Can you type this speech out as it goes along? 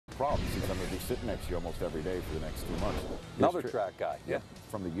problem since I'm going to be sitting next to you almost every day for the next 2 months. Another track guy. Yeah.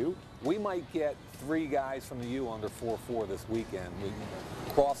 From the U? We might get 3 guys from the U under 4.4 this weekend. We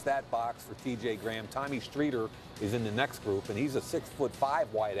cross that box for TJ Graham. Tommy Streeter is in the next group, and he's a 6'5"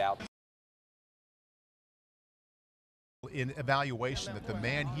 wideout. In evaluation that the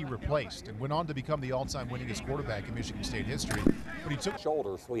man he replaced and went on to become the all-time winningest quarterback in Michigan State history, but he took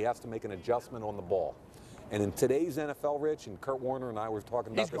shoulders, so he has to make an adjustment on the ball. And in today's NFL, Rich, and Kurt Warner and I were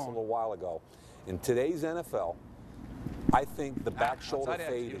talking about this a little while ago, in today's NFL, I think the back shoulder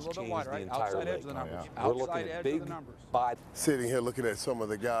fade has changed the entire league. We're looking at big body. Sitting here looking at some of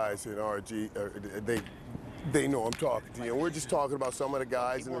the guys in RG, they know I'm talking to you. And we're just talking about some of the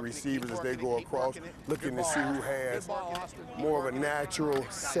guys and the receivers as they go across, looking to see who has more of a natural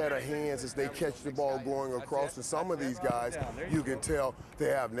set of hands as they catch the ball going across. And some of these guys, you can tell they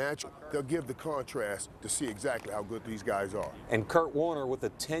have natural. They'll give the contrast to see exactly how good these guys are. And Kurt Warner with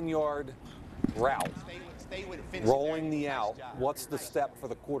a 10-yard route, rolling the out. What's the step for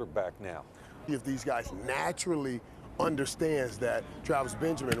the quarterback now? If these guys naturally understands that, Travis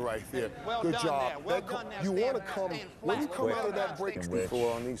Benjamin right there, good job. You want to come, when you come out of that break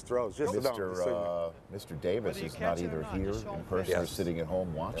before on these throws, just Mr. Davis is not either here in person or sitting at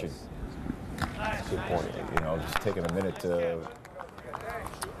home watching. Good point. You know, just taking a minute to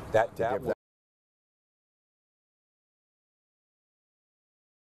that